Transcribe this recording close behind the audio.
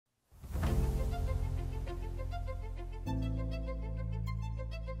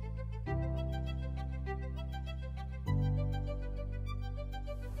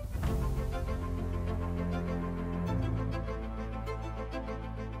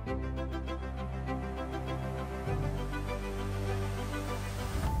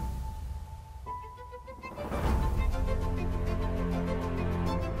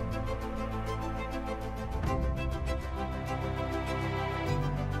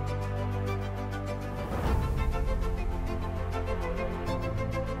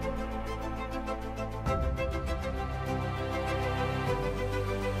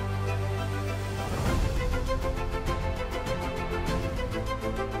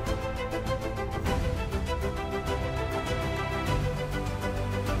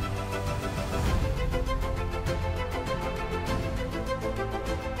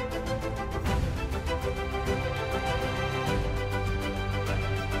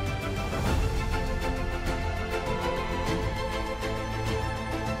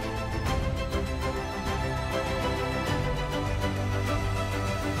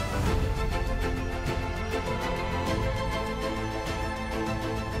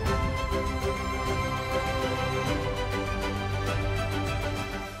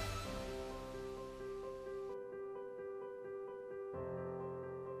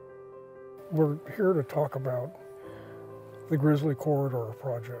We're here to talk about the Grizzly Corridor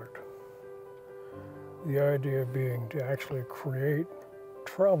project. The idea being to actually create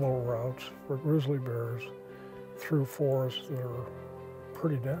travel routes for grizzly bears through forests that are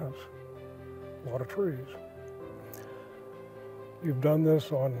pretty dense, a lot of trees. You've done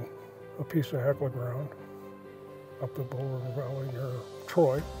this on a piece of Hecla ground up the Bull River Valley near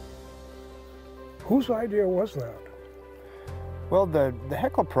Troy. Whose idea was that? Well, the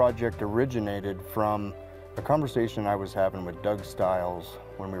Hecla project originated from a conversation I was having with Doug Stiles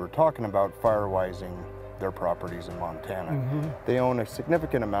when we were talking about firewising their properties in Montana. Mm-hmm. They own a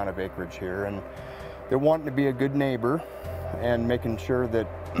significant amount of acreage here, and they're wanting to be a good neighbor and making sure that,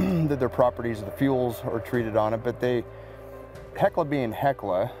 that their properties, the fuels are treated on it, but Hecla being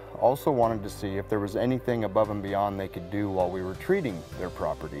Hecla, also wanted to see if there was anything above and beyond they could do while we were treating their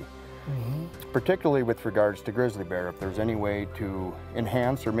property. Mm-hmm. Particularly with regards to grizzly bear, if there's any way to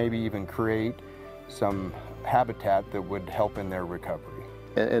enhance or maybe even create some habitat that would help in their recovery.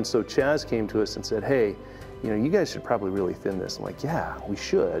 And so Chaz came to us and said, hey, you guys should probably really thin this. I'm like, yeah, we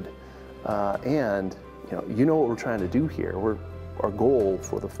should. And you know what we're trying to do here. Our goal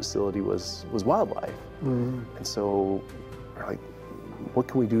for the facility was wildlife. Mm-hmm. And so we're like, what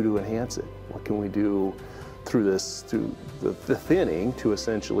can we do to enhance it? What can we do through the thinning to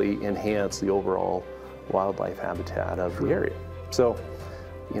essentially enhance the overall wildlife habitat of the area? So,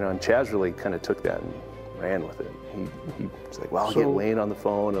 and Chaz really kind of took that and ran with it. He was like, well, I'll get Wayne on the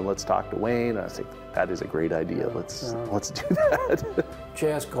phone and let's talk to Wayne. And I was like, that is a great idea. Let's do that.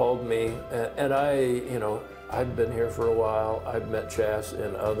 Chaz called me, and I'd been here for a while. I'd met Chaz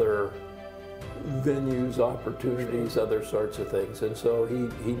in other venues, opportunities, other sorts of things. And so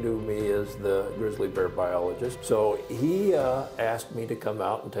he knew me as the grizzly bear biologist. So he asked me to come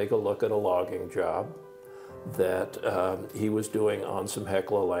out and take a look at a logging job that he was doing on some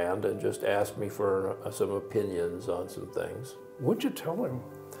Hecla land, and just asked me for some opinions on some things. What'd you tell him?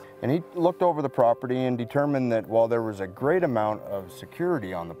 And he looked over the property and determined that while there was a great amount of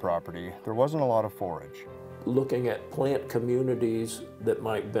security on the property, there wasn't a lot of forage. Looking at plant communities that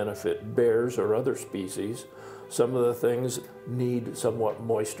might benefit bears or other species, some of the things need somewhat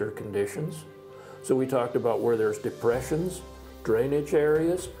moister conditions. So we talked about where there's depressions, drainage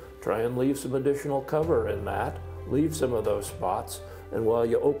areas, try and leave some additional cover in that, leave some of those spots, and while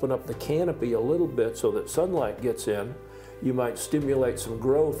you open up the canopy a little bit so that sunlight gets in, you might stimulate some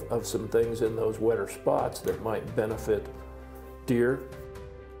growth of some things in those wetter spots that might benefit deer,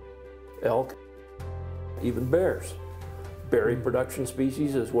 elk, even bears, berry production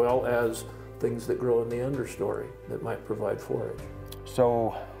species, as well as things that grow in the understory that might provide forage.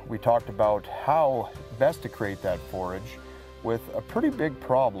 So we talked about how best to create that forage, with a pretty big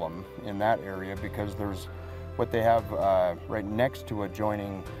problem in that area, because there's what they have right next to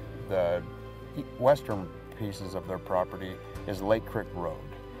adjoining the western pieces of their property is Lake Creek Road.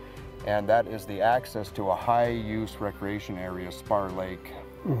 And that is the access to a high-use recreation area, Spar Lake,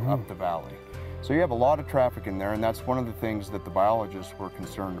 up the valley. So you have a lot of traffic in there, and that's one of the things that the biologists were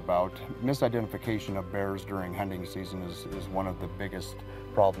concerned about. Misidentification of bears during hunting season is one of the biggest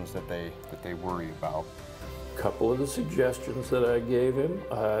problems that they worry about. A couple of the suggestions that I gave him,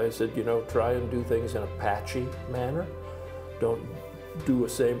 I said, try and do things in a patchy manner. Don't do a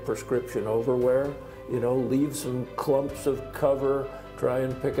same prescription overwear. Leave some clumps of cover, try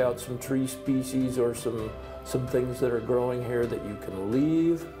and pick out some tree species or some things that are growing here that you can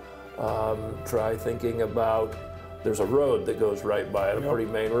leave. Try thinking about, there's a road that goes right by it, a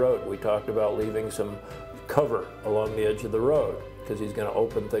pretty main road. We talked about leaving some cover along the edge of the road, because he's going to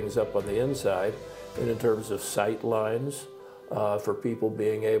open things up on the inside. And in terms of sight lines, for people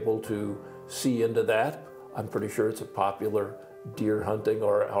being able to see into that, I'm pretty sure it's a popular deer hunting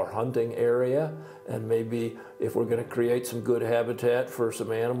or hunting area. And maybe if we're going to create some good habitat for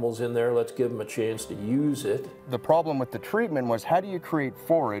some animals in there, let's give them a chance to use it. The problem with the treatment was, how do you create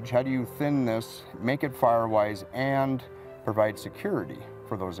forage? How do you thin this, make it fire-wise, and provide security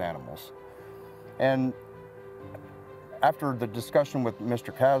for those animals? And after the discussion with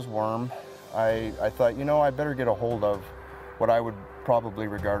Mr. Casworm, I thought, I better get a hold of what I would probably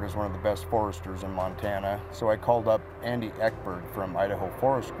regard as one of the best foresters in Montana. So I called up Andy Eckberg from Idaho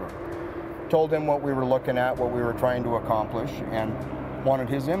Forest Group, told him what we were looking at, what we were trying to accomplish, and wanted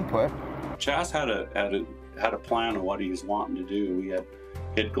his input. Chaz had a plan of what he was wanting to do. We had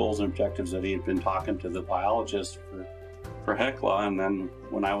hit goals and objectives that he had been talking to the biologist for Hecla, and then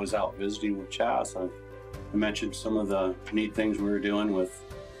when I was out visiting with Chaz, I mentioned some of the neat things we were doing with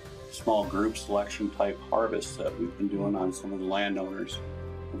small group selection type harvests that we've been doing on some of the landowners.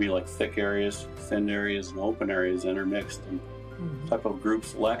 It'd be like thick areas, thin areas, and open areas intermixed, and type of group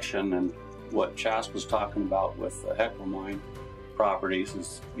selection. And what Chas was talking about with the Hecla mine properties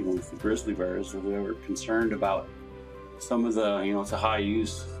is, with the grizzly bears, they were concerned about some of the, it's a high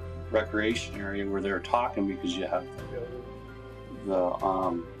use recreation area where they're talking because you have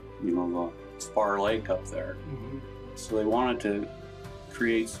the the Spar Lake up there. Mm-hmm. So they wanted to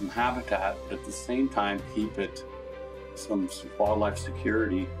create some habitat, but at the same time keep it some wildlife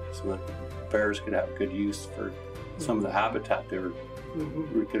security so that the bears could have good use for some of the habitat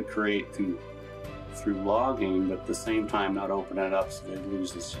we could create through logging, but at the same time not open it up so they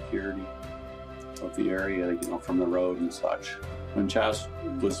lose the security of the area, from the road and such. When Chas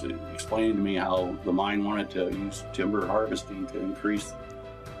was explaining to me how the mine wanted to use timber harvesting to increase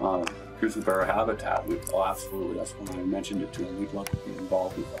grizzly bear habitat, absolutely, that's when I mentioned it to him. We'd love to be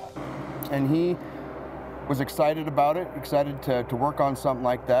involved with that. And he was excited about it, excited to work on something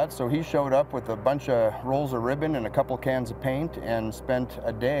like that. So he showed up with a bunch of rolls of ribbon and a couple cans of paint and spent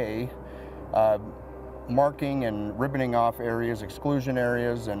a day marking and ribboning off areas, exclusion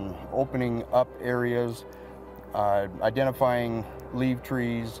areas, and opening up areas, identifying leave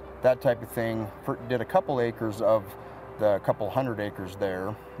trees, that type of thing. Did a couple acres of the couple hundred acres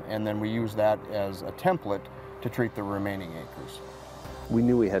there, and then we used that as a template to treat the remaining acres. We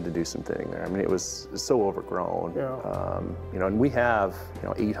knew we had to do some thinning there. I mean, it was so overgrown. Yeah. And we have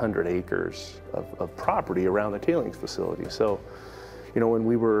 800 acres of property around the tailings facility. So, when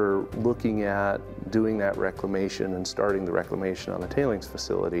we were looking at doing that reclamation and starting the reclamation on the tailings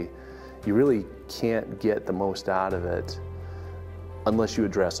facility, you really can't get the most out of it unless you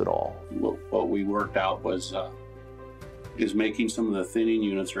address it all. What we worked out was is making some of the thinning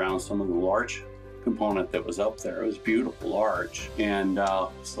units around some of the larch component that was up there. It was beautiful larch, and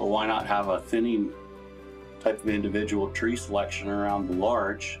so why not have a thinning type of individual tree selection around the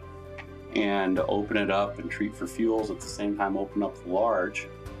larch and open it up and treat for fuels at the same time, open up the larch,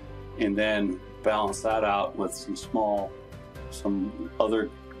 and then balance that out with some other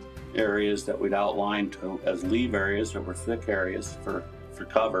areas that we'd outlined as leave areas that were thick areas for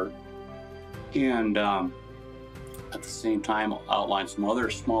cover, and at the same time outline some other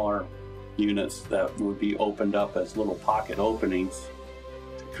smaller units that would be opened up as little pocket openings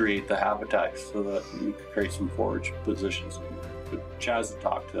to create the habitat so that you could create some forage positions. But Chas had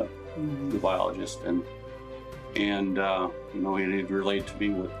talked to the biologist, and he had relayed to me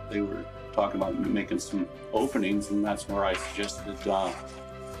what they were talking about, making some openings, and that's where I suggested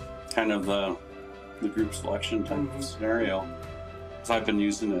kind of the group selection type of scenario, because I've been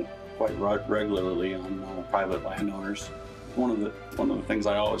using it quite regularly on private landowners. One of the things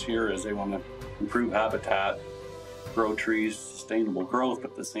I always hear is they want to improve habitat, grow trees, sustainable growth,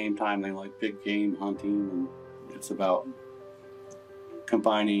 but at the same time they like big game hunting, and it's about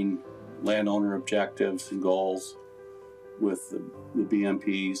combining landowner objectives and goals with the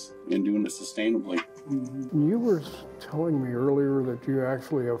BMPs and doing it sustainably. Mm-hmm. You were telling me earlier that you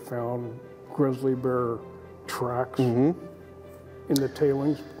actually have found grizzly bear tracks in the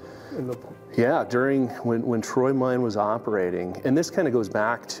tailings. Yeah, during when Troy Mine was operating, and this kind of goes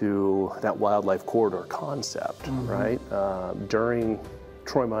back to that wildlife corridor concept, right? During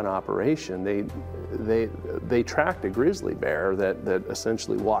Troy Mine operation, they tracked a grizzly bear that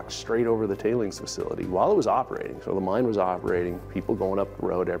essentially walked straight over the tailings facility while it was operating. So the mine was operating, people going up the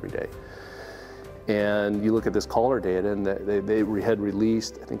road every day. And you look at this collar data, and they had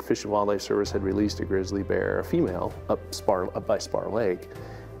released, I think Fish and Wildlife Service had released a grizzly bear, a female, up by Spar Lake.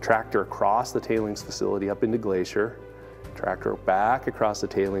 Tracked her across the tailings facility up into Glacier, tracked her back across the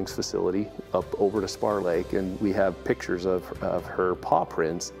tailings facility up over to Spar Lake, and we have pictures of her paw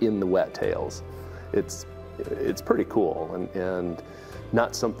prints in the wet tails. It's pretty cool and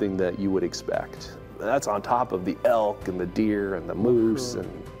not something that you would expect. That's on top of the elk and the deer and the moose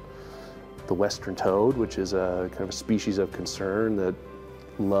and the western toad, which is a kind of a species of concern that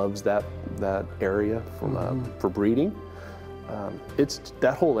loves that area for breeding.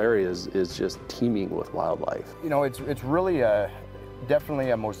 That whole area is just teeming with wildlife. It's really definitely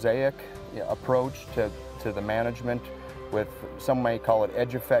a mosaic approach to the management, with some may call it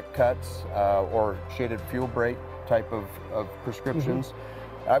edge effect cuts or shaded fuel break type of prescriptions.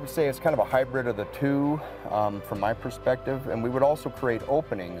 I would say it's kind of a hybrid of the two from my perspective, and we would also create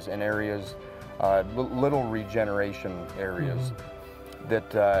openings in areas, little regeneration areas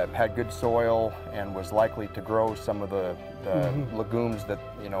that had good soil and was likely to grow some of the legumes that,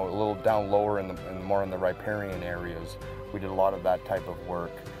 a little down lower and more in the riparian areas. We did a lot of that type of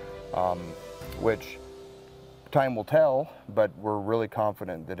work, which time will tell, but we're really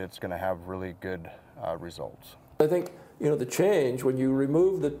confident that it's going to have really good results. I think, the change, when you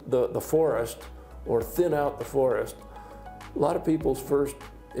remove the forest or thin out the forest, a lot of people's first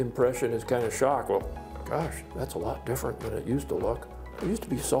impression is kind of shock. Well, gosh, that's a lot different than it used to look. There used to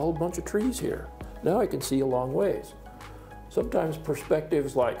be a solid bunch of trees here. Now I can see a long ways. Sometimes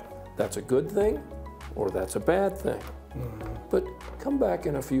perspectives like, that's a good thing or that's a bad thing. But come back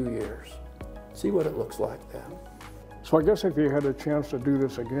in a few years, see what it looks like then. So I guess if you had a chance to do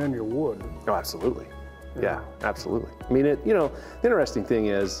this again, you would. Oh, absolutely. Yeah, absolutely. I mean, you know, the interesting thing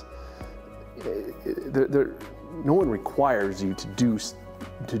is, no one requires you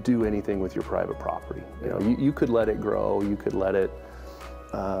to do anything with your private property. You know, you could let it grow, you could let it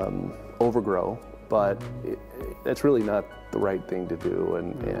overgrow, but that's really not the right thing to do.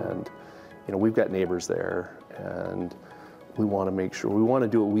 And you know, we've got neighbors there, and we want to make sure, we want to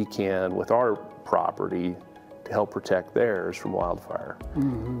do what we can with our property to help protect theirs from wildfire.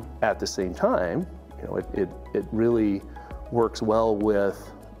 At the same time, you know, it really works well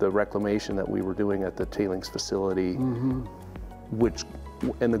with the reclamation that we were doing at the tailings facility, and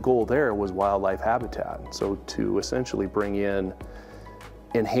the goal there was wildlife habitat. So to essentially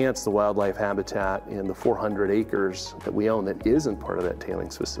enhance the wildlife habitat in the 400 acres that we own that isn't part of that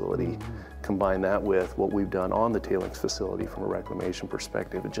tailings facility, combine that with what we've done on the tailings facility from a reclamation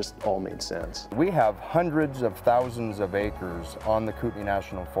perspective, it just all made sense. We have hundreds of thousands of acres on the Kootenai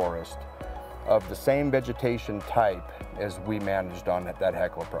National Forest of the same vegetation type as we managed on that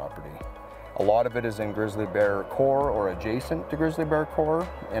Hecla property. A lot of it is in grizzly bear core or adjacent to grizzly bear core,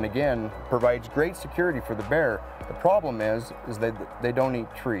 and again, provides great security for the bear. The problem is that they don't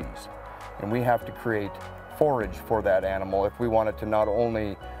eat trees, and we have to create forage for that animal if we want it to not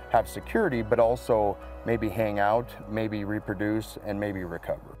only have security, but also maybe hang out, maybe reproduce, and maybe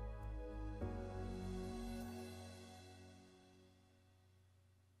recover.